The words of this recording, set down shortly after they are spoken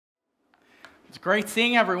It's great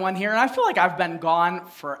seeing everyone here, and I feel like I've been gone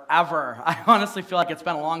forever. I honestly feel like it's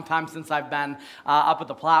been a long time since I've been up at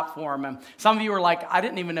the platform, and some of you are like, I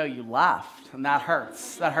didn't even know you left, and that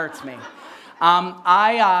hurts. That hurts me.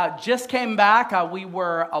 I just came back. We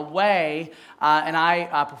were away, and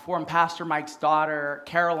I performed Pastor Mike's daughter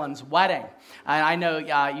Carolyn's wedding. And I know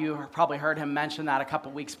you probably heard him mention that a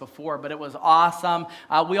couple weeks before, but it was awesome.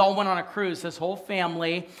 We all went on a cruise, this whole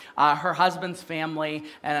family, her husband's family,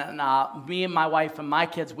 and me and my wife and my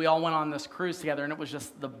kids, we all went on this cruise together, and it was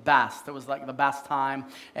just the best. It was like the best time,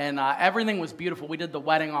 and everything was beautiful. We did the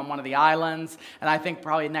wedding on one of the islands, and I think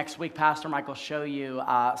probably next week Pastor Mike will show you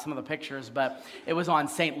some of the pictures, but it was on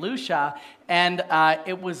St. Lucia, and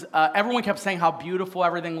it was, everyone kept saying how beautiful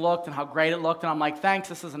everything looked and how great it looked, and I'm like, thanks,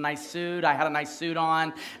 this is a nice suit. I had a nice suit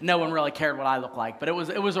on. No one really cared what I looked like, but it was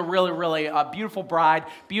a really beautiful bride,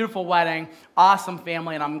 beautiful wedding, awesome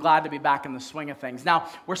family, and I'm glad to be back in the swing of things. Now,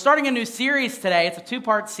 we're starting a new series today. It's a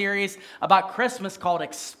two-part series about Christmas called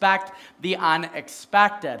Expect the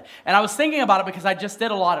Unexpected, and I was thinking about it because I just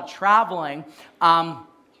did a lot of traveling.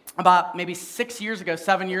 About maybe 7 years ago,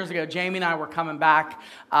 Jamie and I were coming back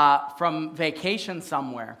from vacation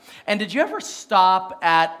somewhere. And did you ever stop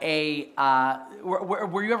at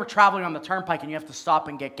were you ever traveling on the turnpike and you have to stop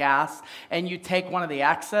and get gas, and you take one of the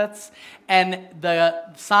exits, and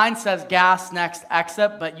the sign says gas next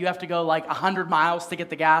exit, but you have to go like 100 miles to get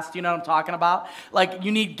the gas? Do you know what I'm talking about? Like,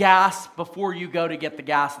 you need gas before you go to get the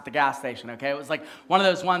gas at the gas station, okay? It was like one of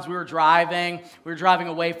those ones. We were driving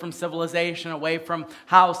away from civilization, away from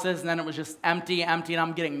houses, and then it was just empty, and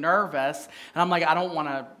I'm getting nervous, and I'm like, I don't want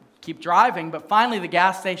to keep driving. But finally the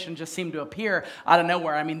gas station just seemed to appear out of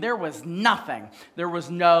nowhere. I mean, there was nothing. There was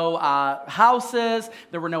no houses.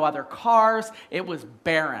 There were no other cars. It was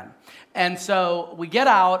barren. And so we get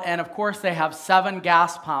out, and of course they have 7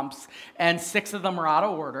 gas pumps, and 6 of them are out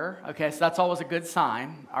of order. Okay, so that's always a good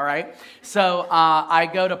sign, all right? So I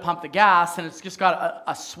go to pump the gas, and it's just got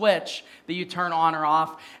a switch that you turn on or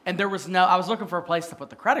off, and there was no, I was looking for a place to put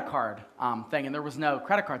the credit card thing, and there was no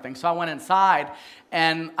credit card thing. So I went inside,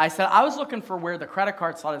 and I said, I was looking for where the credit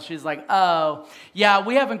card slot is. She's like, oh, yeah,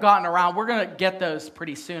 we haven't gotten around. We're going to get those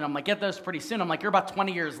pretty soon. I'm like, get those pretty soon? I'm like, you're about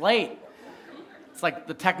 20 years late. It's like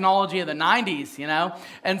the technology of the 90s, you know?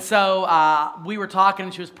 And so we were talking,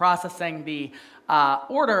 and she was processing the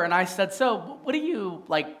order, and I said, so what do you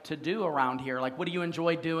like to do around here? Like, what do you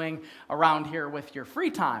enjoy doing around here with your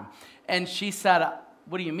free time? And she said,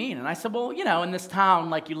 what do you mean? And I said, well, you know, in this town,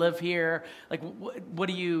 like, you live here, like, what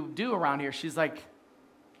do you do around here? She's like,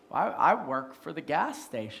 well, I work for the gas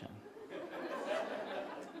station.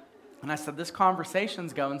 And I said, this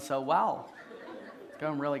conversation's going so well. It's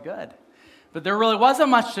going really good. But there really wasn't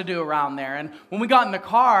much to do around there. And when we got in the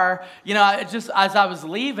car, you know, it just, as I was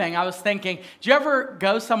leaving, I was thinking, do you ever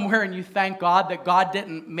go somewhere and you thank God that God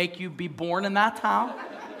didn't make you be born in that town?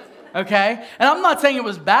 Okay? And I'm not saying it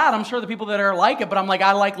was bad. I'm sure the people that are like it, but I'm like,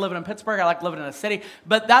 I like living in Pittsburgh. I like living in a city.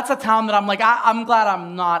 But that's a town that I'm like, I'm glad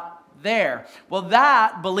I'm not there. Well,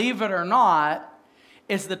 that, believe it or not,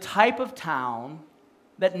 is the type of town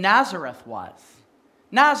that Nazareth was.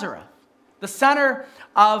 Nazareth, the center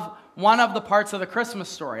of one of the parts of the Christmas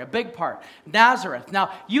story, a big part, Nazareth.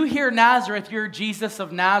 Now, you hear Nazareth, you're Jesus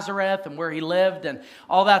of Nazareth and where he lived and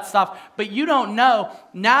all that stuff, but you don't know,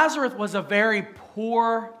 Nazareth was a very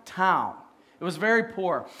poor town. It was very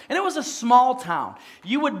poor. And it was a small town.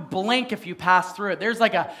 You would blink if you passed through it. There's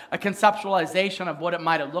like a conceptualization of what it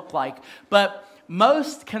might have looked like. But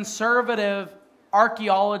most conservative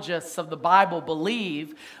archaeologists of the Bible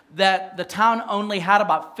believe that the town only had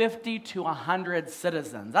about 50 to 100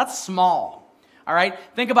 citizens. That's small, all right?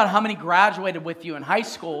 Think about how many graduated with you in high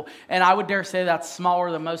school, and I would dare say that's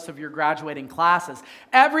smaller than most of your graduating classes.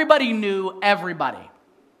 Everybody knew everybody.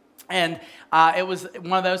 And it was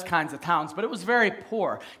one of those kinds of towns, but it was very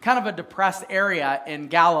poor, kind of a depressed area in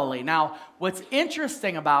Galilee. Now, what's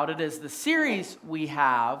interesting about it is the series we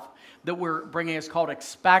have that we're bringing is called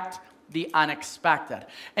Expect the Unexpected.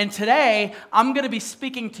 And today, I'm going to be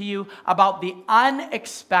speaking to you about the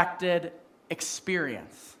unexpected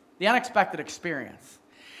experience. The unexpected experience.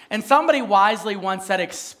 And somebody wisely once said,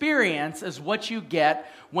 experience is what you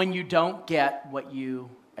get when you don't get what you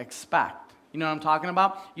expect. You know what I'm talking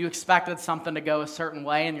about? You expected something to go a certain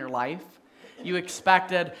way in your life. You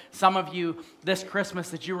expected, some of you, this Christmas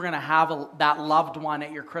that you were going to have that loved one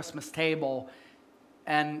at your Christmas table,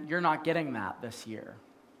 and you're not getting that this year.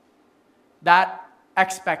 That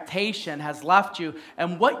expectation has left you,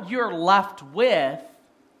 and what you're left with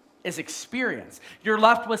is experience. You're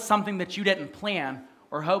left with something that you didn't plan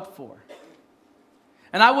or hope for.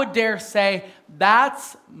 And I would dare say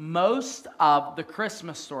that's most of the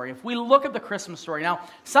Christmas story. If we look at the Christmas story, now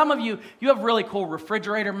some of you have really cool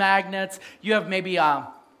refrigerator magnets. You have maybe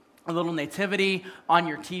a little nativity on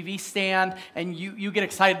your TV stand, and you get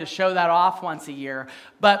excited to show that off once a year.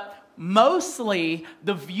 But mostly,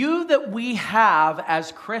 the view that we have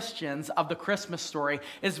as Christians of the Christmas story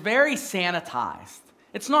is very sanitized.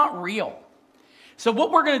 It's not real. So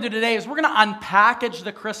what we're going to do today is we're going to unpackage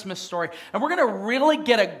the Christmas story, and we're going to really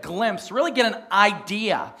get a glimpse, really get an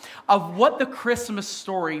idea of what the Christmas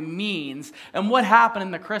story means and what happened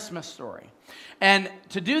in the Christmas story. And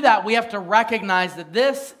to do that, we have to recognize that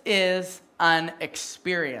this is an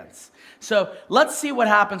experience. So let's see what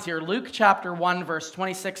happens here. Luke chapter 1, verse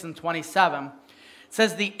 26 and 27. It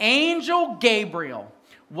says, "The angel Gabriel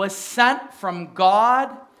was sent from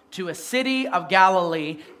God to a city of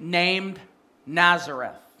Galilee named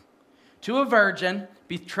Nazareth, to a virgin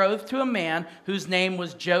betrothed to a man whose name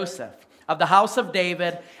was Joseph, of the house of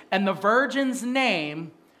David, and the virgin's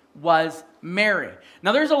name was Mary."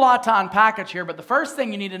 Now there's a lot to unpackage here, but the first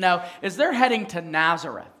thing you need to know is they're heading to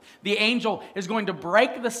Nazareth. The angel is going to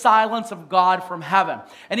break the silence of God from heaven.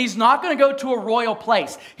 And he's not going to go to a royal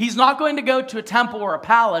place. He's not going to go to a temple or a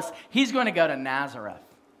palace. He's going to go to Nazareth.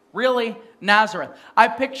 Really? Nazareth. I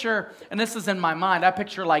picture, and this is in my mind, I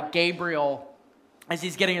picture like Gabriel as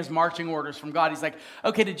he's getting his marching orders from God. He's like,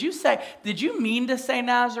 okay, did you mean to say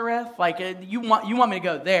Nazareth? Like, you want me to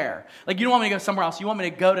go there. Like, you don't want me to go somewhere else. You want me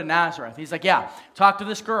to go to Nazareth. He's like, yeah, talk to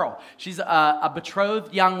this girl. She's a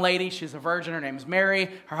betrothed young lady. She's a virgin. Her name is Mary.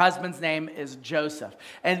 Her husband's name is Joseph.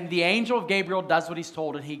 And the angel of Gabriel does what he's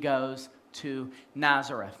told, and he goes to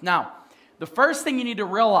Nazareth. Now, the first thing you need to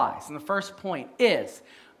realize, and the first point is,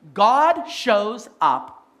 God shows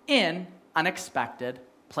up in unexpected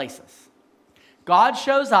places. God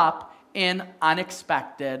shows up in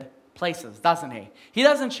unexpected places, doesn't he? He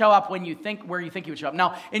doesn't show up where you think he would show up.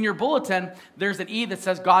 Now, in your bulletin, there's an E that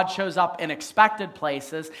says God shows up in expected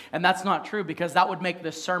places, and that's not true because that would make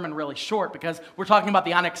this sermon really short because we're talking about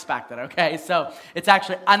the unexpected, okay? So it's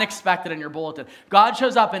actually unexpected in your bulletin. God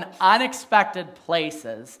shows up in unexpected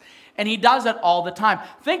places, and he does it all the time.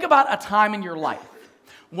 Think about a time in your life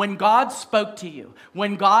when God spoke to you,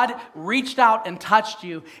 when God reached out and touched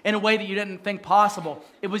you in a way that you didn't think possible.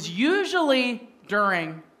 It was usually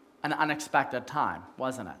during an unexpected time,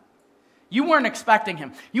 wasn't it? You weren't expecting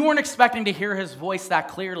him. You weren't expecting to hear his voice that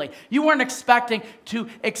clearly. You weren't expecting to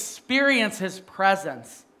experience his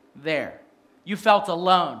presence there. You felt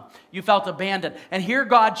alone. You felt abandoned. And here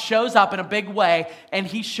God shows up in a big way, and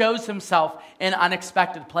he shows himself in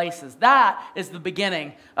unexpected places. That is the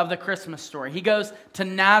beginning of the Christmas story. He goes to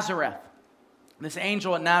Nazareth, this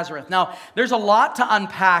angel at Nazareth. Now, there's a lot to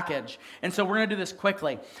unpackage, and so we're going to do this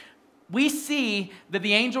quickly. We see that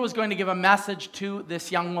the angel is going to give a message to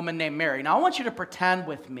this young woman named Mary. Now, I want you to pretend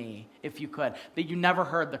with me, if you could, that you never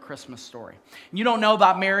heard the Christmas story. You don't know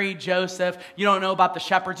about Mary, Joseph. You don't know about the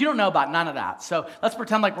shepherds. You don't know about none of that. So let's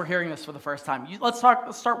pretend like we're hearing this for the first time. Let's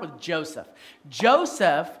start with Joseph.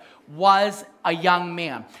 Joseph was a young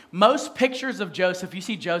man. Most pictures of Joseph, you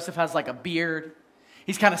see Joseph has like a beard.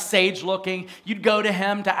 He's kind of sage-looking. You'd go to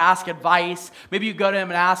him to ask advice. Maybe you'd go to him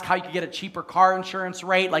and ask how you could get a cheaper car insurance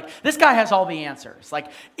rate. Like, this guy has all the answers, like,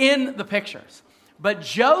 in the pictures. But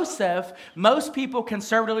Joseph, most people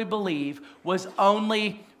conservatively believe, was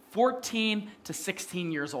only 14 to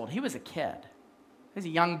 16 years old. He was a kid. He was a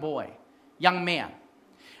young boy, young man.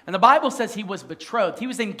 And the Bible says he was betrothed. He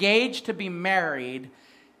was engaged to be married,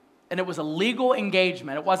 and it was a legal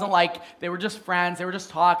engagement. It wasn't like they were just friends, they were just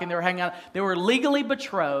talking, they were hanging out. They were legally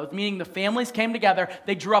betrothed, meaning the families came together,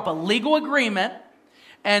 they drew up a legal agreement,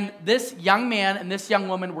 and this young man and this young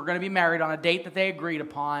woman were going to be married on a date that they agreed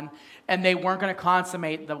upon, and they weren't going to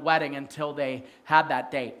consummate the wedding until they had that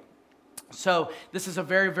date. So this is a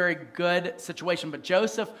very, very good situation, but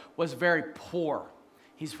Joseph was very poor.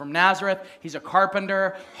 He's from Nazareth, he's a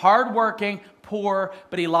carpenter, hardworking, poor,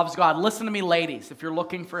 but he loves God. Listen to me, ladies, if you're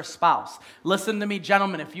looking for a spouse. Listen to me,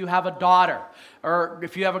 gentlemen, if you have a daughter or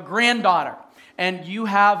if you have a granddaughter and you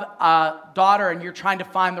have a daughter and you're trying to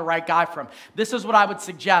find the right guy for him. This is what I would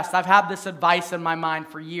suggest. I've had this advice in my mind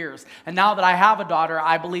for years. And now that I have a daughter,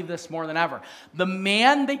 I believe this more than ever. The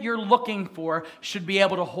man that you're looking for should be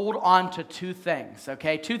able to hold on to two things,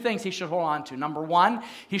 okay? Two things he should hold on to. Number one,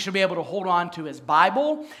 he should be able to hold on to his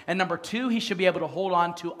Bible. And number two, he should be able to hold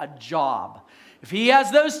on to a job. If he has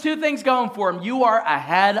those two things going for him, you are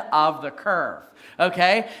ahead of the curve.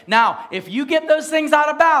 okay? Now, if you get those things out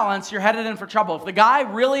of balance, you're headed in for trouble. If the guy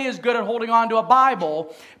really is good at holding on to a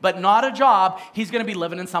Bible, but not a job, he's going to be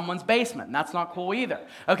living in someone's basement, and that's not cool either,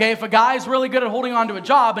 okay? If a guy's really good at holding on to a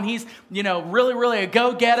job, and he's, really a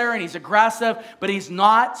go-getter, and he's aggressive, but he's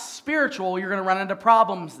not spiritual, you're going to run into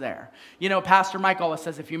problems there. Pastor Mike always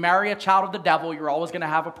says, if you marry a child of the devil, you're always going to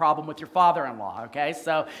have a problem with your father-in-law, okay?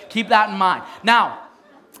 So keep that in mind. Now,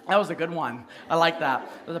 that was a good one. I like that.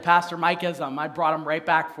 The Pastor Mike-ism. I brought him right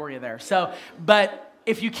back for you there. But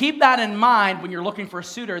if you keep that in mind when you're looking for a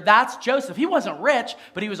suitor, that's Joseph. He wasn't rich,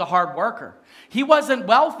 but he was a hard worker. He wasn't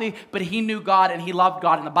wealthy, but he knew God and he loved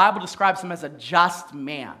God. And the Bible describes him as a just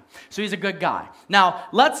man. So he's a good guy. Now,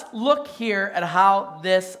 let's look here at how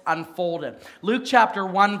this unfolded. Luke chapter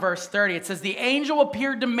 1, verse 30, it says, the angel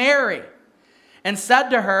appeared to Mary and said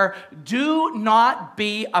to her, do not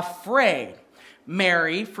be afraid,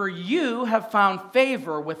 Mary, for you have found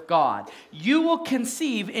favor with God. You will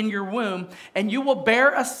conceive in your womb, and you will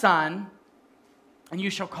bear a son, and you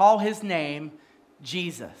shall call his name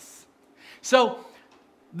Jesus. So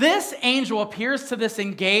this angel appears to this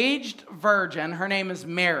engaged virgin. Her name is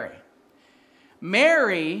Mary.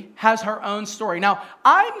 Mary has her own story. Now,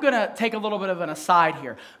 I'm going to take a little bit of an aside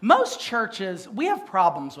here. Most churches, we have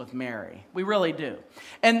problems with Mary. We really do.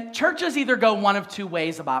 And churches either go one of two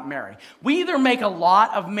ways about Mary. We either make a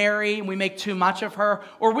lot of Mary and we make too much of her,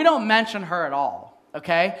 or we don't mention her at all.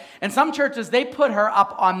 Okay? And some churches, they put her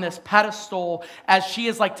up on this pedestal as she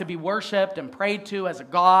is like to be worshiped and prayed to as a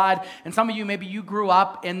god. And some of you, maybe you grew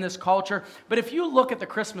up in this culture. But if you look at the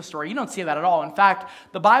Christmas story, you don't see that at all. In fact,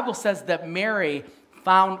 the Bible says that Mary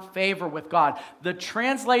found favor with God. The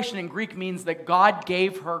translation in Greek means that God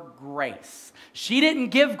gave her grace. She didn't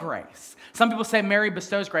give grace. Some people say Mary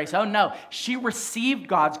bestows grace. Oh no, she received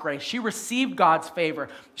God's grace. She received God's favor.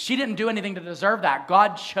 She didn't do anything to deserve that.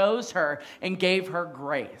 God chose her and gave her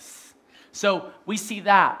grace. So we see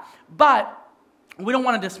that. But we don't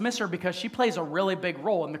want to dismiss her because she plays a really big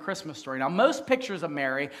role in the Christmas story. Now, most pictures of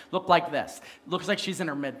Mary look like this. Looks like she's in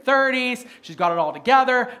her mid-30s. She's got it all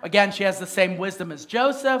together. Again, she has the same wisdom as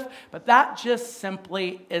Joseph. But that just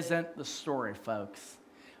simply isn't the story, folks.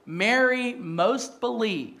 Mary, most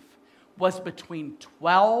believe, was between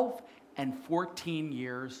 12 and 14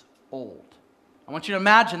 years old. I want you to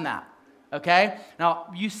imagine that, okay?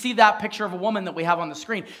 Now, you see that picture of a woman that we have on the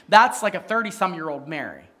screen. That's like a 30-some-year-old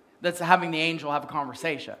Mary that's having the angel have a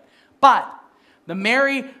conversation. But the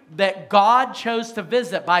Mary that God chose to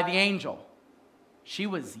visit by the angel, she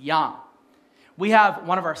was young. We have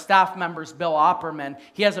one of our staff members, Bill Opperman.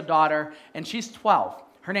 He has a daughter, and she's 12.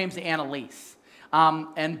 Her name's Annalise.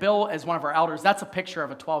 And Bill is one of our elders. That's a picture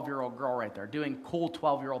of a 12-year-old girl right there doing cool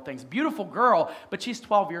 12-year-old things. Beautiful girl, but she's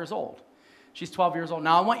 12 years old. She's 12 years old.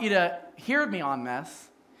 Now, I want you to hear me on this.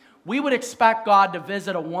 We would expect God to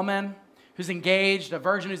visit a woman who's engaged, a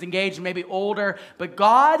virgin who's engaged, maybe older, but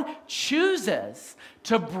God chooses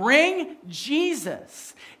to bring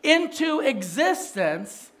Jesus into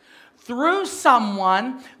existence through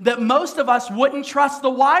someone that most of us wouldn't trust the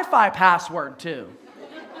Wi-Fi password to.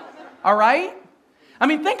 All right? I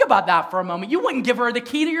mean, think about that for a moment. You wouldn't give her the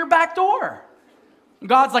key to your back door.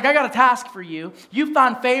 God's like, I got a task for you. You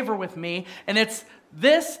found favor with me, and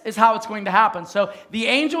this is how it's going to happen. So the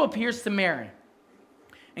angel appears to Mary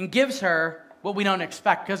and gives her what we don't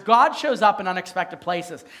expect, because God shows up in unexpected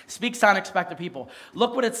places, speaks to unexpected people.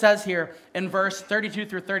 Look what it says here in verse 32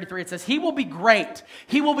 through 33. It says, he will be great.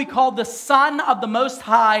 He will be called the Son of the Most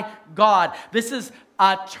High God. This is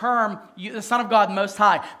a term, the Son of God Most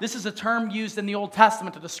High. This is a term used in the Old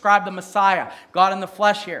Testament to describe the Messiah, God in the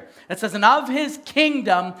flesh here. It says, and of his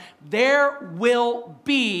kingdom there will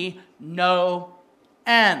be no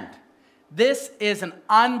end. This is an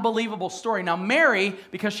unbelievable story. Now, Mary,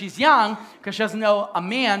 because she's young, because she doesn't know a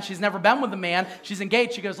man, she's never been with a man, she's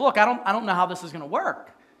engaged, she goes, look, I don't know how this is going to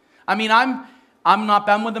work. I mean, I'm not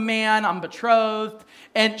been with a man, I'm betrothed.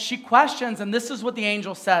 And she questions, and this is what the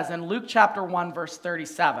angel says in Luke chapter 1, verse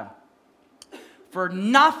 37. For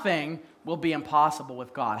nothing will be impossible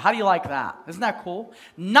with God. How do you like that? Isn't that cool?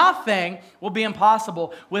 Nothing will be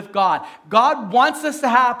impossible with God. God wants this to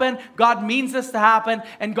happen. God means this to happen.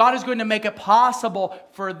 And God is going to make it possible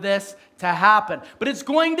for this to happen. But it's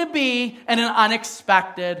going to be in an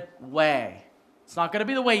unexpected way. It's not going to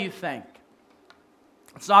be the way you think.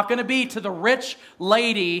 It's not going to be to the rich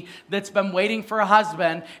lady that's been waiting for a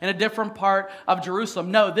husband in a different part of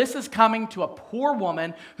Jerusalem. No, this is coming to a poor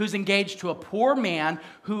woman who's engaged to a poor man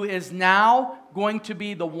who is now going to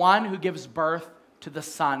be the one who gives birth to the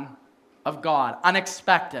Son of God.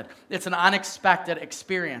 Unexpected. It's an unexpected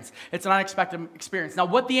experience. It's an unexpected experience. Now,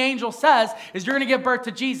 what the angel says is you're going to give birth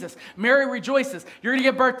to Jesus. Mary rejoices. You're going to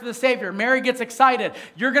give birth to the Savior. Mary gets excited.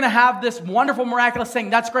 You're going to have this wonderful, miraculous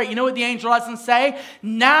thing. That's great. You know what the angel doesn't say?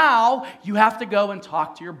 Now, you have to go and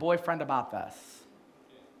talk to your boyfriend about this.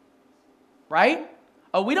 Right?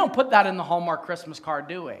 Oh, we don't put that in the Hallmark Christmas card,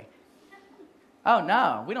 do we? Oh,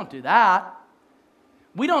 no, we don't do that.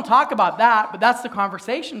 We don't talk about that, but that's the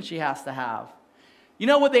conversation she has to have. You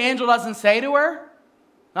know what the angel doesn't say to her?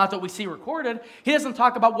 Not that we see recorded. He doesn't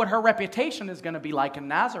talk about what her reputation is going to be like in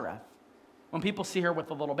Nazareth when people see her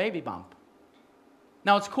with a little baby bump.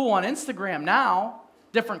 Now, it's cool on Instagram now,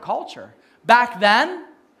 different culture. Back then,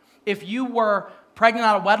 if you were pregnant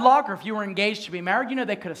out of wedlock or if you were engaged to be married, you know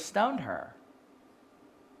they could have stoned her.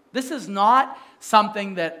 This is not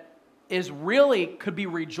something that could be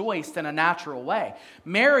rejoiced in a natural way.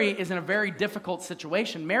 Mary is in a very difficult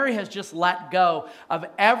situation. Mary has just let go of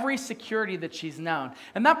every security that she's known.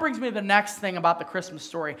 And that brings me to the next thing about the Christmas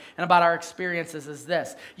story and about our experiences is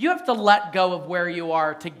this. You have to let go of where you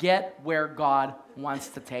are to get where God wants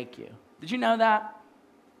to take you. Did you know that?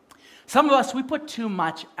 Some of us, we put too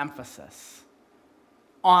much emphasis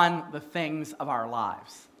on the things of our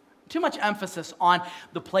lives. Too much emphasis on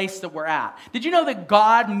the place that we're at. Did you know that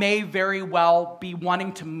God may very well be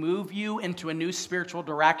wanting to move you into a new spiritual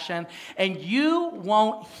direction, and you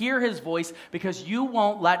won't hear his voice because you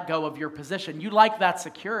won't let go of your position? You like that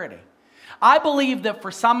security. I believe that for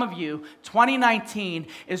some of you, 2019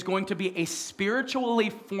 is going to be a spiritually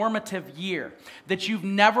formative year that you've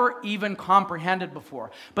never even comprehended before.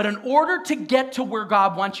 But in order to get to where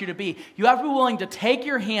God wants you to be, you have to be willing to take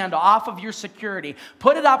your hand off of your security,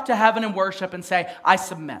 put it up to heaven in worship and say, I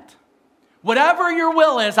submit. Whatever your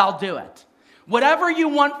will is, I'll do it. Whatever you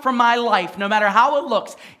want from my life, no matter how it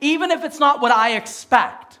looks, even if it's not what I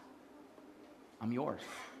expect, I'm yours.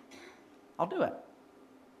 I'll do it.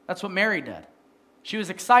 That's what Mary did. She was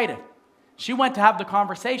excited. She went to have the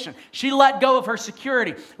conversation. She let go of her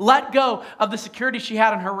security, let go of the security she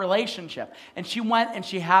had in her relationship. And she went and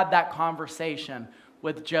she had that conversation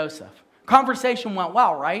with Joseph. Conversation went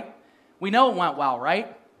well, right? We know it went well,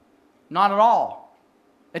 right? Not at all.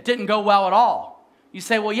 It didn't go well at all. You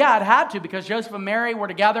say, well, yeah, it had to because Joseph and Mary were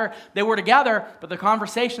together. They were together, but the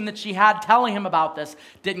conversation that she had telling him about this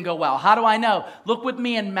didn't go well. How do I know? Look with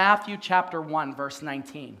me in Matthew chapter 1, verse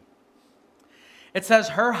 19. It says,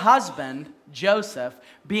 her husband, Joseph,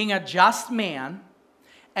 being a just man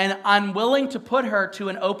and unwilling to put her to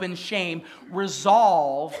an open shame,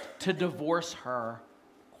 resolved to divorce her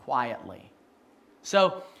quietly.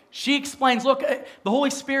 So she explains, look, the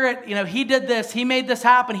Holy Spirit, he did this. He made this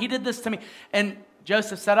happen. He did this to me. And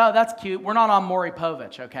Joseph said, oh, that's cute. We're not on Maury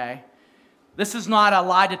Povich, okay? This is not a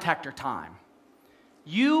lie detector time.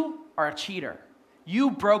 You are a cheater.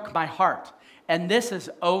 You broke my heart, and this is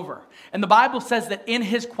over. And the Bible says that in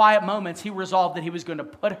his quiet moments, he resolved that he was going to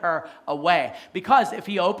put her away because if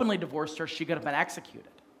he openly divorced her, she could have been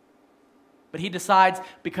executed. But he decides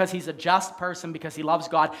because he's a just person, because he loves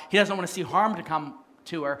God, he doesn't want to see harm to come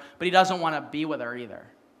to her, but he doesn't want to be with her either.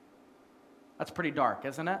 That's pretty dark,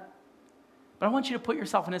 isn't it? But I want you to put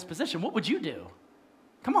yourself in his position. What would you do?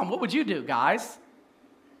 Come on, what would you do, guys? Is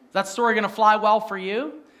that story going to fly well for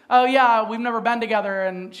you? Oh, yeah, we've never been together,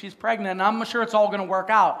 and she's pregnant, and I'm sure it's all going to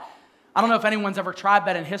work out. I don't know if anyone's ever tried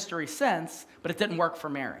that in history since, but it didn't work for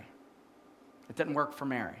Mary. It didn't work for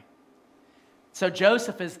Mary. So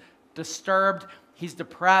Joseph is disturbed. He's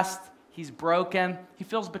depressed. He's broken. He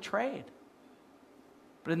feels betrayed.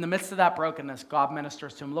 But in the midst of that brokenness, God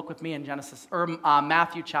ministers to him. Look with me in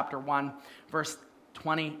Matthew chapter 1, verse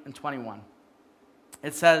 20 and 21.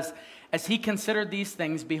 It says, as he considered these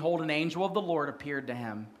things, behold, an angel of the Lord appeared to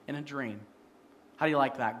him in a dream. How do you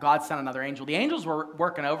like that? God sent another angel. The angels were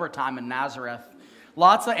working overtime in Nazareth.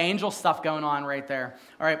 Lots of angel stuff going on right there.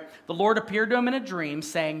 All right, the Lord appeared to him in a dream,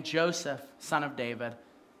 saying, Joseph, son of David,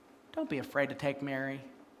 don't be afraid to take Mary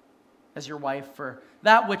as your wife, for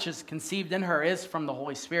that which is conceived in her is from the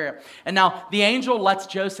Holy Spirit. And now the angel lets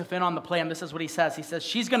Joseph in on the plan. This is what he says. He says,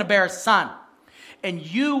 she's going to bear a son, and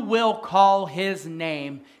you will call his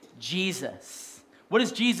name Jesus. What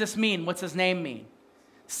does Jesus mean? What's his name mean?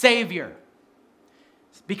 Savior.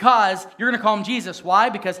 Because you're going to call him Jesus. Why?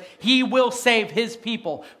 Because he will save his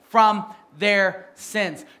people from their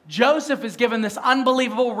sins. Joseph is given this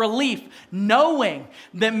unbelievable relief, knowing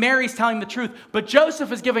that Mary's telling the truth, but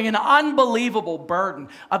Joseph is giving an unbelievable burden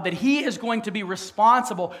of that he is going to be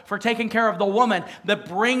responsible for taking care of the woman that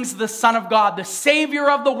brings the Son of God, the Savior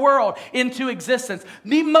of the world, into existence.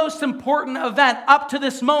 The most important event up to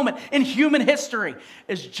this moment in human history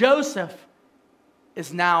is Joseph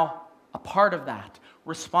is now a part of that,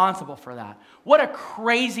 responsible for that. What a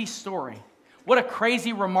crazy story. What a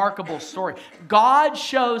crazy, remarkable story. God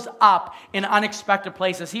shows up in unexpected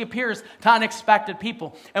places. He appears to unexpected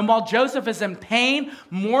people. And while Joseph is in pain,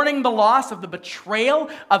 mourning the loss of the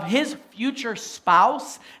betrayal of his future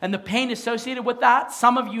spouse and the pain associated with that,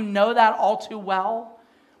 some of you know that all too well.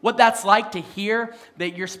 What that's like to hear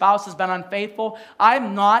that your spouse has been unfaithful.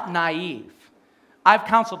 I'm not naive. I've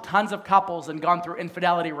counseled tons of couples and gone through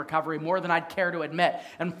infidelity recovery more than I'd care to admit.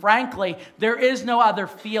 And frankly, there is no other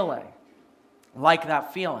feeling like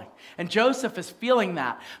that feeling. And Joseph is feeling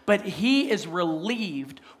that, but he is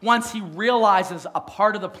relieved once he realizes a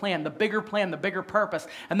part of the plan, the bigger purpose.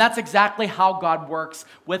 And that's exactly how God works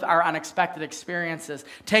with our unexpected experiences.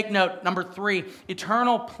 Take note, number 3,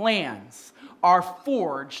 eternal plans are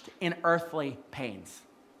forged in earthly pains.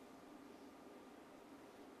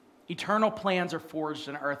 Eternal plans are forged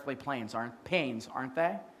in earthly pains, aren't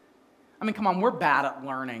they? I mean, come on, we're bad at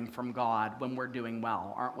learning from God when we're doing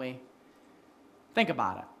well, aren't we? Think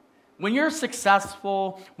about it. When you're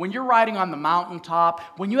successful, when you're riding on the mountaintop,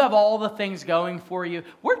 when you have all the things going for you,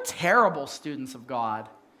 we're terrible students of God.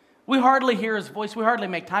 We hardly hear his voice. We hardly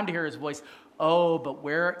make time to hear his voice. Oh, but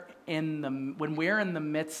when we're in the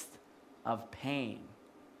midst of pain,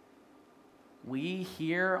 we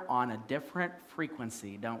hear on a different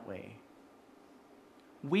frequency, don't we?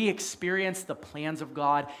 We experience the plans of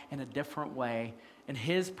God in a different way, and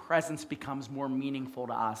his presence becomes more meaningful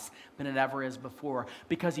to us than it ever is before,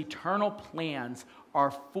 because eternal plans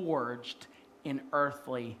are forged in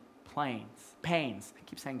earthly pains. I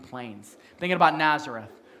keep saying planes. Thinking about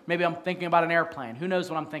Nazareth. Maybe I'm thinking about an airplane. Who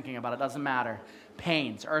knows what I'm thinking about? It doesn't matter.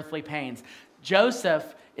 Pains, earthly pains. Joseph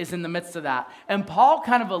is in the midst of that. And Paul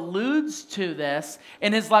kind of alludes to this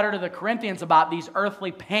in his letter to the Corinthians about these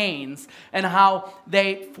earthly pains and how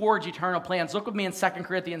they forge eternal plans. Look with me in 2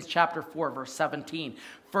 Corinthians chapter 4, verse 17.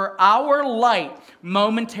 For our light,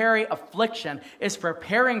 momentary affliction is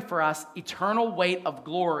preparing for us eternal weight of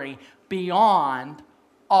glory beyond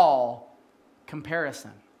all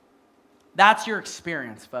comparison. That's your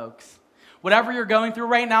experience, folks. Whatever you're going through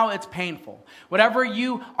right now, it's painful. Whatever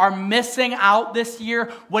you are missing out this year,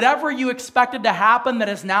 whatever you expected to happen that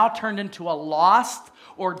has now turned into a lost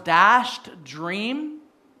or dashed dream,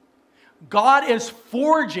 God is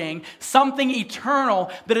forging something eternal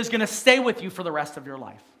that is going to stay with you for the rest of your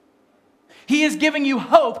life. He is giving you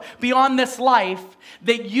hope beyond this life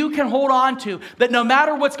that you can hold on to, that no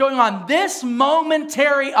matter what's going on, this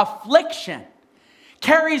momentary affliction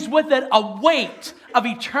carries with it a weight of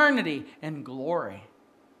eternity and glory.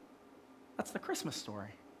 That's the Christmas story.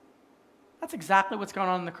 That's exactly what's going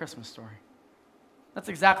on in the Christmas story. That's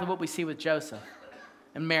exactly what we see with Joseph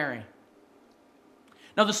and Mary.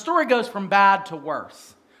 Now, the story goes from bad to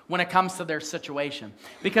worse when it comes to their situation,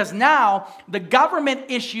 because now the government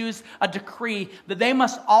issues a decree that they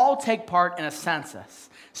must all take part in a census.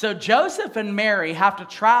 So Joseph and Mary have to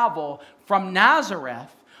travel from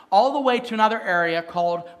Nazareth all the way to another area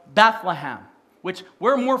called Bethlehem, which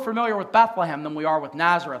we're more familiar with Bethlehem than we are with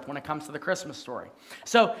Nazareth when it comes to the Christmas story.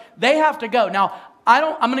 So they have to go. Now,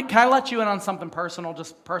 can I let you in on something personal,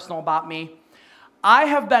 just personal about me? I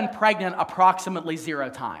have been pregnant approximately 0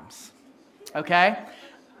 times, okay?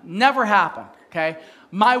 Never happened, okay?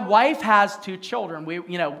 My wife has 2 children.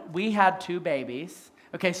 We had 2 babies,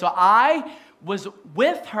 okay? So I was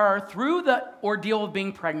with her through the ordeal of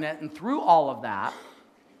being pregnant and through all of that.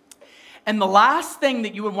 And the last thing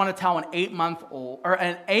that you would want to tell an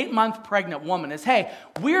 8-month pregnant woman is, hey,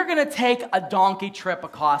 we're going to take a donkey trip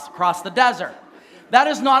across the desert. That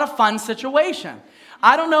is not a fun situation.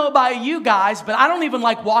 I don't know about you guys, but I don't even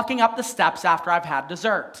like walking up the steps after I've had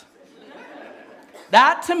dessert.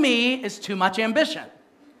 That to me is too much ambition.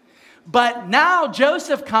 But now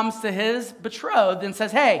Joseph comes to his betrothed and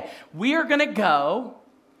says, hey, we are going to go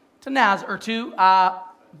to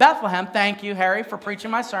Bethlehem. Thank you, Harry, for preaching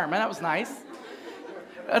my sermon. That was nice.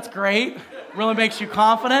 That's great. Really makes you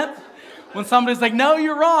confident. When somebody's like, no,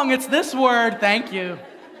 you're wrong. It's this word. Thank you.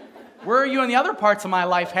 Where are you in the other parts of my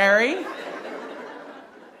life, Harry?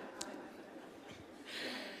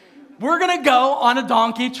 We're going to go on a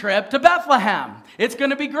donkey trip to Bethlehem. It's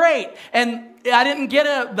going to be great. And I didn't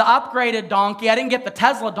get the upgraded donkey. I didn't get the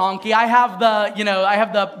Tesla donkey. I have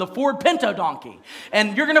the Ford Pinto donkey.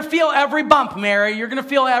 And you're going to feel every bump, Mary. You're going to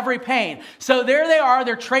feel every pain. So there they are.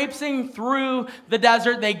 They're traipsing through the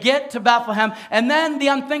desert. They get to Bethlehem. And then the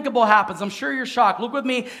unthinkable happens. I'm sure you're shocked. Look with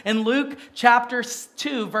me in Luke chapter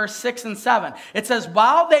 2, verse 6 and 7. It says,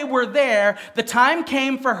 while they were there, the time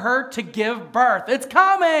came for her to give birth. It's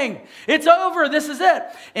coming. It's over. This is it.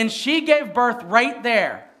 And she gave birth right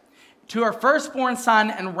there to her firstborn son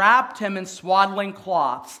and wrapped him in swaddling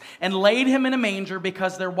cloths and laid him in a manger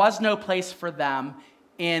because there was no place for them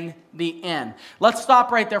in the inn. Let's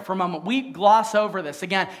stop right there for a moment. We gloss over this.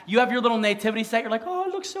 Again, you have your little nativity set. You're like, oh,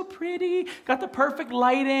 it looks so pretty. Got the perfect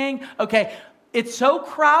lighting. Okay. It's so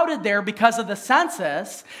crowded there because of the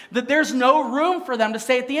census that there's no room for them to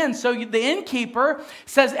stay at the inn. So the innkeeper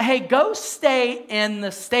says, hey, go stay in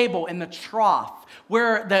the stable, in the trough,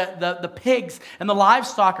 where the pigs and the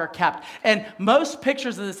livestock are kept. And most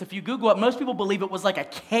pictures of this, if you Google it, most people believe it was like a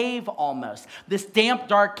cave almost. This damp,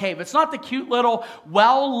 dark cave. It's not the cute little,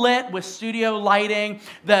 well-lit with studio lighting,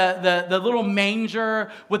 the little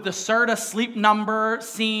manger with the Serta sleep number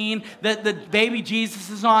scene. The baby Jesus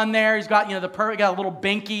is on there. He's got, got a little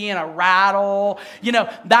binky and a rattle.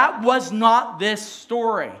 That was not this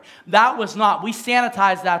story. That was not. We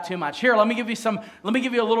sanitized that too much. Here, let me give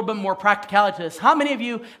you a little bit more practicality to this. How many of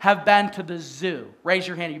you have been to the zoo? Raise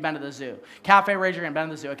your hand if you've been to the zoo. Cafe, raise your hand, been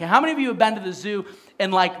to the zoo. Okay, how many of you have been to the zoo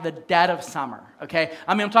in like the dead of summer? Okay,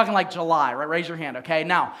 I'm talking like July, right? Raise your hand, okay?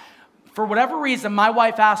 Now, for whatever reason, my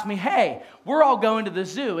wife asked me, hey, we're all going to the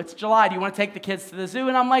zoo. It's July. Do you want to take the kids to the zoo?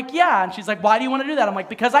 And I'm like, yeah. And she's like, why do you want to do that? I'm like,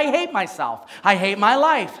 because I hate myself. I hate my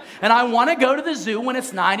life. And I want to go to the zoo when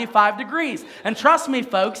it's 95 degrees. And trust me,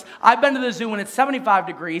 folks, I've been to the zoo when it's 75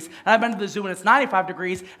 degrees, and I've been to the zoo when it's 95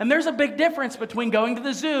 degrees, and there's a big difference between going to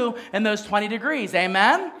the zoo and those 20 degrees.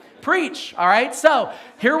 Amen? Preach. All right? So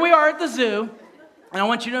here we are at the zoo, and I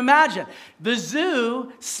want you to imagine, the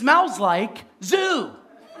zoo smells like zoo.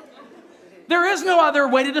 There is no other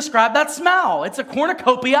way to describe that smell. It's a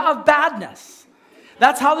cornucopia of badness.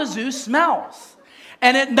 That's how the zoo smells.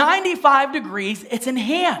 And at 95 degrees, it's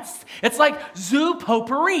enhanced. It's like zoo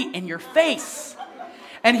potpourri in your face.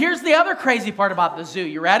 And here's the other crazy part about the zoo.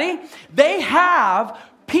 You ready? They have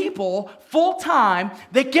people full-time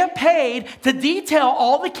that get paid to detail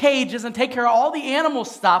all the cages and take care of all the animal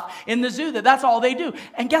stuff in the zoo. That's all they do.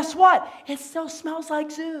 And guess what? It still smells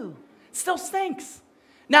like zoo. It still stinks.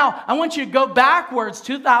 Now, I want you to go backwards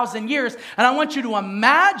 2,000 years, and I want you to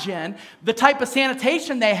imagine the type of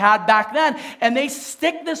sanitation they had back then. And they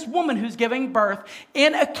stick this woman who's giving birth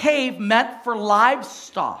in a cave meant for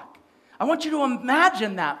livestock. I want you to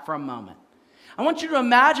imagine that for a moment. I want you to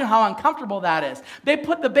imagine how uncomfortable that is. They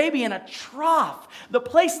put the baby in a trough, the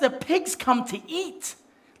place that pigs come to eat.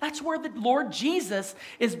 That's where the Lord Jesus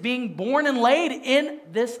is being born and laid, in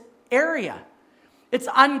this area. It's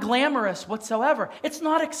unglamorous whatsoever. It's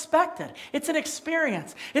not expected. It's an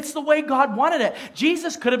experience. It's the way God wanted it.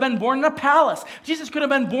 Jesus could have been born in a palace. Jesus could have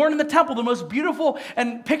been born in the temple, the most beautiful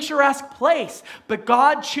and picturesque place. But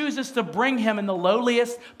God chooses to bring him in the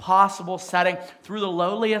lowliest possible setting through the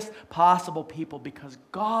lowliest possible people, because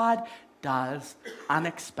God does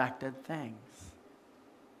unexpected things.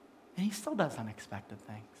 And he still does unexpected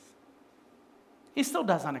things. He still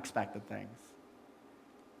does unexpected things.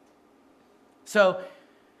 So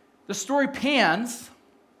the story pans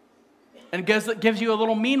and gives you a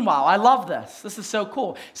little meanwhile. I love this. This is so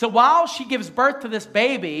cool. So while she gives birth to this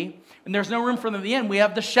baby, and there's no room for them at the end, we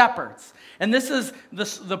have the shepherds. And this is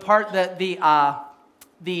the part that the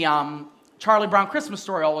Charlie Brown Christmas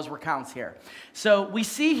story always recounts here. So we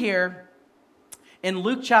see here in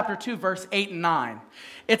Luke chapter 2, verse 8 and 9.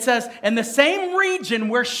 It says, in the same region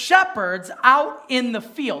were shepherds out in the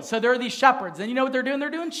field. So there are these shepherds, and you know what they're doing?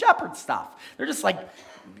 They're doing shepherd stuff. They're just like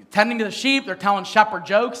tending to the sheep. They're telling shepherd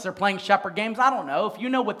jokes. They're playing shepherd games. I don't know. If you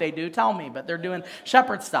know what they do, tell me. But they're doing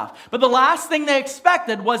shepherd stuff. But the last thing they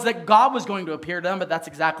expected was that God was going to appear to them. But that's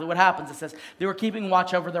exactly what happens. It says they were keeping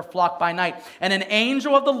watch over their flock by night. And an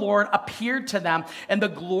angel of the Lord appeared to them. And the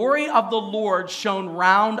glory of the Lord shone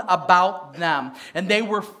round about them. And they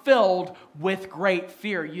were filled with great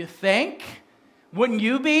fear. You think? Wouldn't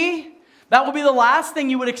you be? That will be the last thing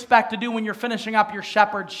you would expect to do when you're finishing up your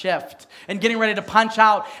shepherd shift and getting ready to punch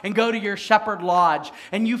out and go to your shepherd lodge.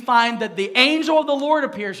 And you find that the angel of the Lord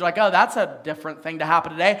appears. You're like, oh, that's a different thing to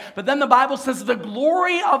happen today. But then the Bible says the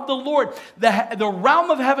glory of the Lord, the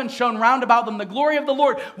realm of heaven shone round about them. The glory of the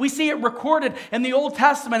Lord. We see it recorded in the Old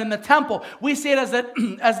Testament in the temple. We see it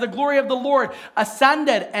as the glory of the Lord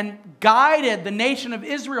ascended and guided the nation of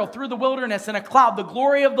Israel through the wilderness in a cloud. The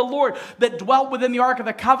glory of the Lord that dwelt within the Ark of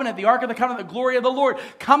the Covenant. The Ark of the Covenant, the glory of the Lord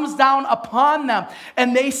comes down upon them,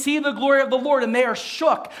 and they see the glory of the Lord, and they are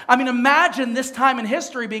shook. I mean, imagine this time in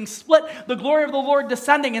history being split, the glory of the Lord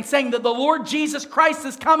descending and saying that the Lord Jesus Christ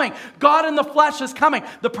is coming. God in the flesh is coming.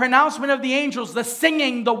 The pronouncement of the angels, the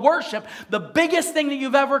singing, the worship, the biggest thing that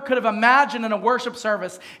you've ever could have imagined in a worship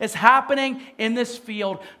service is happening in this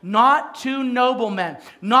field, not to noblemen,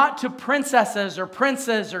 not to princesses or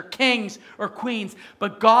princes or kings or queens,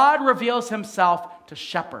 but God reveals himself to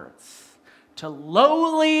shepherds, to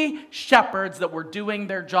lowly shepherds that were doing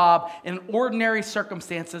their job in ordinary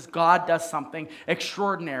circumstances. God does something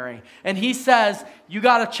extraordinary. And he says, you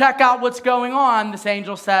got to check out what's going on, this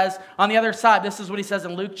angel says, on the other side. This is what he says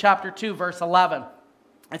in Luke chapter 2, verse 11.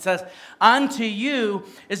 It says, unto you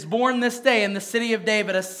is born this day in the city of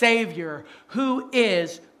David a Savior, who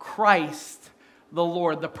is Christ the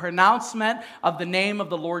Lord. The pronouncement of the name of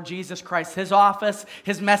the Lord Jesus Christ, his office,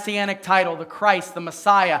 his messianic title, the Christ, the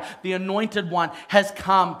Messiah, the Anointed One, has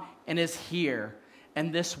come and is here.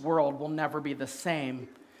 And this world will never be the same.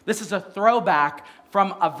 This is a throwback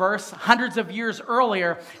from a verse hundreds of years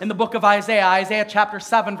earlier in the book of Isaiah, Isaiah chapter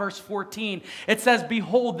 7, verse 14. It says,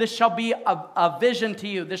 behold, this shall be a vision to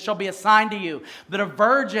you. This shall be a sign to you, that a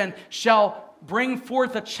virgin shall bring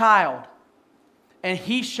forth a child, and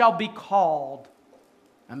he shall be called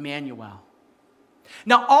Emmanuel.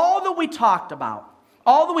 Now, all that we talked about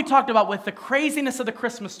with the craziness of the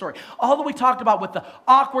Christmas story, all that we talked about with the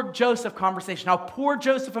awkward Joseph conversation, how poor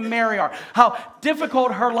Joseph and Mary are, how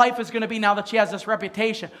difficult her life is going to be now that she has this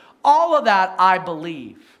reputation, all of that, I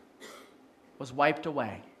believe, was wiped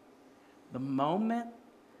away the moment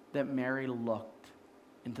that Mary looked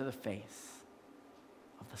into the face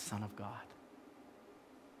of the Son of God.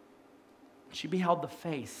 She beheld the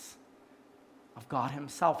face of God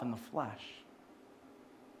himself in the flesh.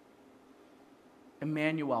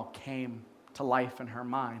 Emmanuel came to life in her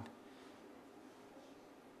mind.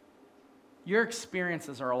 Your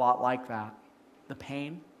experiences are a lot like that. The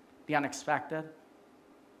pain, the unexpected.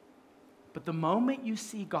 But the moment you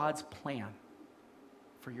see God's plan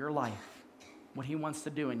for your life, what he wants to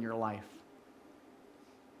do in your life,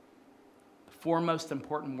 the four most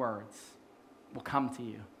important words will come to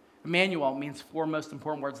you. Emmanuel means four most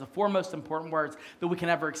important words. The four most important words that we can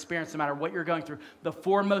ever experience, no matter what you're going through. The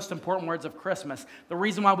four most important words of Christmas. The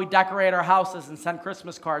reason why we decorate our houses and send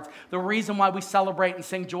Christmas cards. The reason why we celebrate and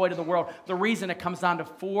sing joy to the world. The reason it comes down to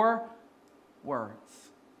four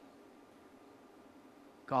words.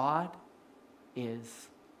 God is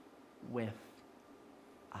with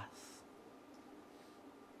us.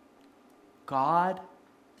 God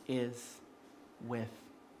is with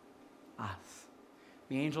us.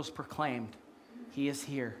 The angels proclaimed, he is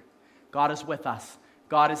here. God is with us.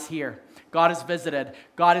 God is here. God has visited.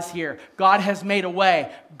 God is here. God has made a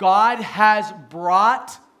way. God has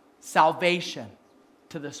brought salvation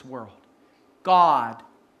to this world. God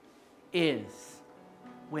is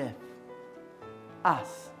with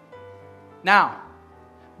us. Now,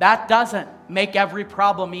 that doesn't make every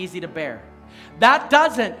problem easy to bear. That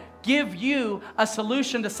doesn't give you a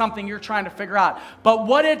solution to something you're trying to figure out. But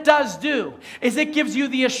what it does do is it gives you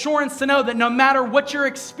the assurance to know that no matter what you're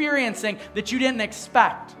experiencing that you didn't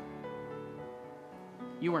expect,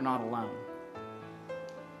 you are not alone.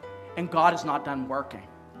 And God is not done working.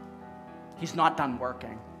 He's not done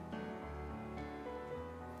working.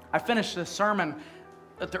 I finished this sermon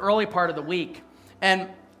at the early part of the week, and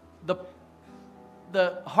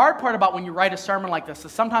the hard part about when you write a sermon like this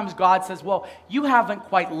is sometimes God says, well, you haven't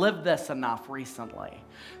quite lived this enough recently.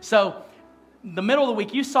 So the middle of the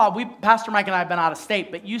week, you saw, Pastor Mike and I have been out of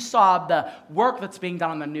state, but you saw the work that's being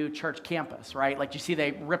done on the new church campus, right? Like you see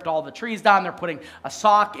they ripped all the trees down, they're putting a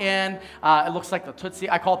sock in. It looks like the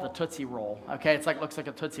Tootsie, I call it the Tootsie Roll, okay? Looks like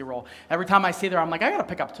a Tootsie Roll. Every time I see there, I'm like, I gotta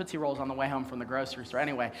pick up Tootsie Rolls on the way home from the grocery store.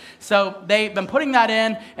 Anyway, so they've been putting that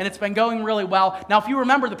in, and it's been going really well. Now, if you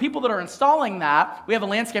remember, the people that are installing that, we have a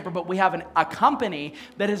landscaper, but we have a company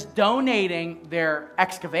that is donating their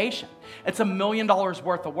excavation. It's $1 million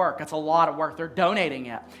worth of work. It's a lot of work. They're donating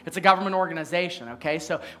it. It's a government organization, okay?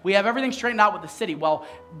 So we have everything straightened out with the city. Well,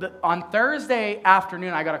 on Thursday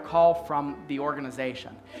afternoon, I got a call from the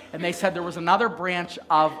organization, and they said there was another branch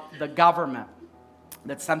of the government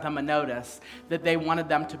that sent them a notice that they wanted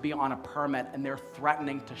them to be on a permit, and they're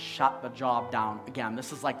threatening to shut the job down. Again,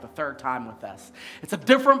 this is like the third time with this. It's a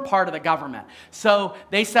different part of the government. So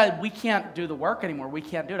they said, we can't do the work anymore. We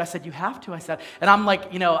can't do it. I said, you have to. I said, and I'm like,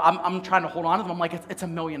 I'm trying to hold on to them. I'm like, it's $1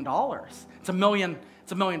 million. It's $1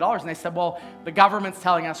 million. And they said, well, the government's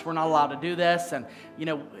telling us we're not allowed to do this, and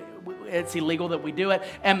it's illegal that we do it.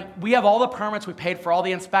 And we have all the permits. We paid for all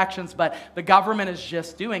the inspections, but the government is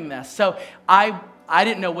just doing this. So I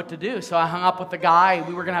didn't know what to do, so I hung up with the guy.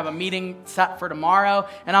 We were going to have a meeting set for tomorrow,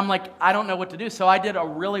 and I'm like, I don't know what to do. So I did a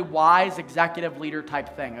really wise executive leader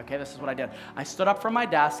type thing, okay? This is what I did. I stood up from my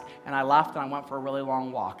desk, and I left, and I went for a really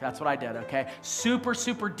long walk. That's what I did, okay? Super,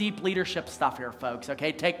 super deep leadership stuff here, folks,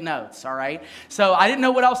 okay? Take notes, all right? So I didn't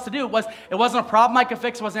know what else to do. It wasn't a problem I could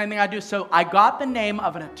fix. It wasn't anything I do. So I got the name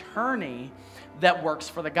of an attorney that works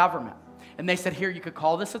for the government. And they said, here, you could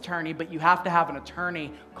call this attorney, but you have to have an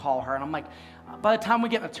attorney call her. And I'm like, By the time we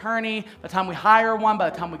get an attorney, by the time we hire one, by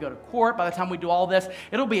the time we go to court, by the time we do all this,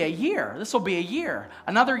 it'll be a year. This will be a year.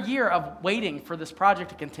 Another year of waiting for this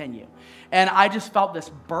project to continue. And I just felt this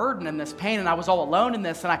burden and this pain, and I was all alone in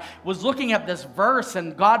this. And I was looking at this verse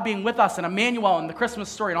and God being with us and Emmanuel and the Christmas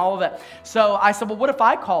story and all of it. So I said, well, what if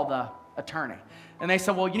I call the attorney? And they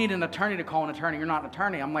said, well, you need an attorney to call an attorney. You're not an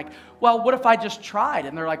attorney. I'm like, well, what if I just tried?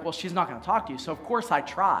 And they're like, well, she's not going to talk to you. So, of course, I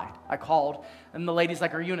tried. I called. And the lady's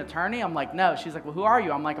like, are you an attorney? I'm like, no. She's like, well, who are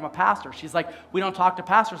you? I'm like, I'm a pastor. She's like, we don't talk to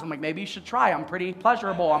pastors. I'm like, maybe you should try. I'm pretty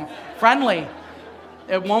pleasurable. I'm friendly.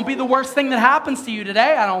 It won't be the worst thing that happens to you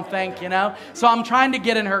today, I don't think, you know. So I'm trying to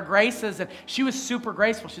get in her graces, and she was super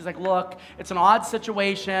graceful. She's like, look, it's an odd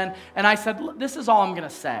situation. And I said, this is all I'm going to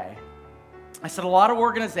say. I said, a lot of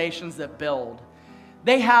organizations that build,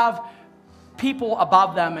 they have people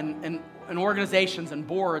above them and organizations and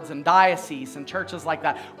boards and dioceses and churches like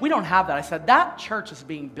that. We don't have that. I said, that church is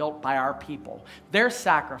being built by our people. Their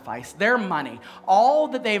sacrifice, their money, all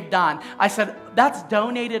that they've done. I said, that's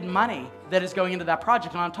donated money that is going into that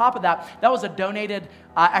project. And on top of that, that was a donated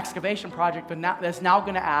excavation project that's now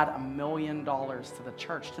going to add $1 million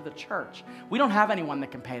to the church. We don't have anyone that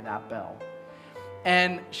can pay that bill.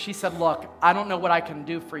 And she said, look, I don't know what I can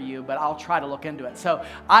do for you, but I'll try to look into it. So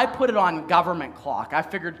I put it on government clock. I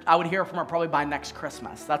figured I would hear from her probably by next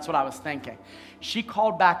Christmas. That's what I was thinking. She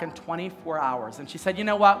called back in 24 hours, and she said, you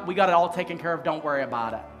know what? We got it all taken care of. Don't worry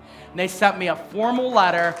about it. And they sent me a formal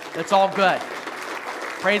letter that's all good.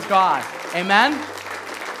 Praise God. Amen?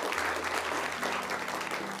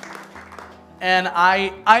 And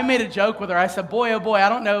I made a joke with her. I said, boy, oh boy, I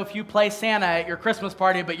don't know if you play Santa at your Christmas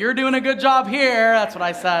party, but you're doing a good job here. That's what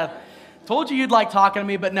I said. Told you you'd like talking to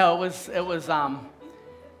me, but no,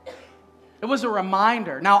 it was a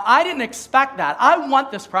reminder. Now, I didn't expect that. I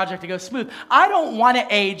want this project to go smooth. I don't want to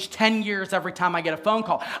age 10 years every time I get a phone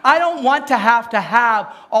call. I don't want to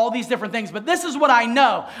have all these different things, but this is what I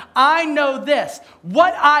know. I know this.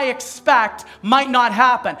 What I expect might not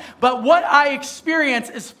happen, but what I experience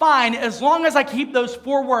is fine as long as I keep those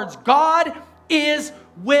 4 words. God is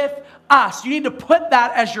with us. You need to put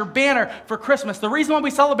that as your banner for Christmas. The reason why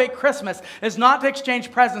we celebrate Christmas is not to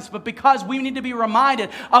exchange presents, but because we need to be reminded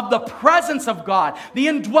of the presence of God, the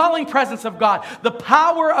indwelling presence of God, the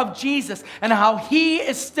power of Jesus, and how He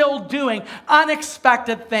is still doing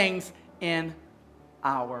unexpected things in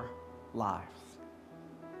our lives.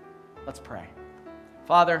 Let's pray.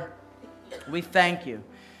 Father, we thank you.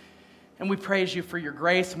 And we praise you for your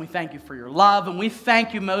grace, and we thank you for your love, and we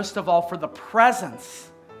thank you most of all for the presence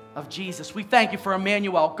of Jesus. We thank you for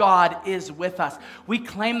Emmanuel. God is with us. We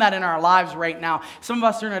claim that in our lives right now. Some of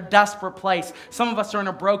us are in a desperate place. Some of us are in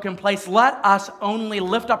a broken place. Let us only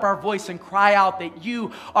lift up our voice and cry out that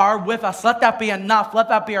you are with us. Let that be enough. Let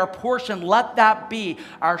that be our portion. Let that be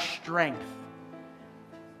our strength.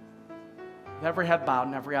 With every head bowed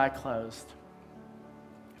and every eye closed,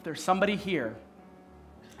 if there's somebody here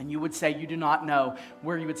and you would say you do not know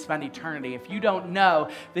where you would spend eternity, if you don't know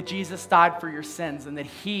that Jesus died for your sins and that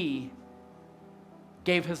He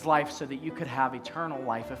gave His life so that you could have eternal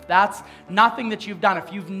life, if that's nothing that you've done,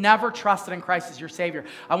 if you've never trusted in Christ as your Savior,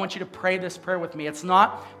 I want you to pray this prayer with me. It's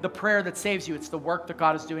not the prayer that saves you, it's the work that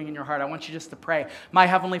God is doing in your heart. I want you just to pray. My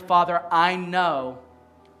Heavenly Father, I know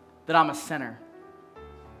that I'm a sinner.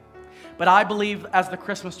 But I believe, as the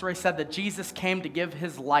Christmas story said, that Jesus came to give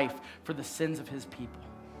His life for the sins of His people.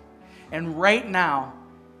 And right now,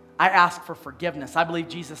 I ask for forgiveness. I believe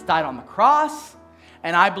Jesus died on the cross,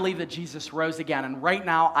 and I believe that Jesus rose again. And right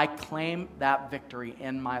now, I claim that victory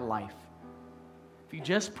in my life. If you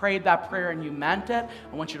just prayed that prayer and you meant it,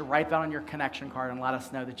 I want you to write that on your connection card and let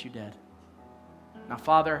us know that you did. Now,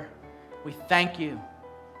 Father, we thank you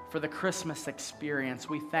for the Christmas experience.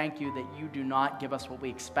 We thank you that you do not give us what we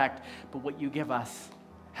expect, but what you give us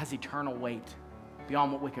has eternal weight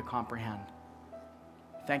beyond what we could comprehend.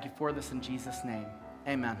 Thank you for this in Jesus' name.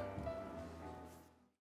 Amen.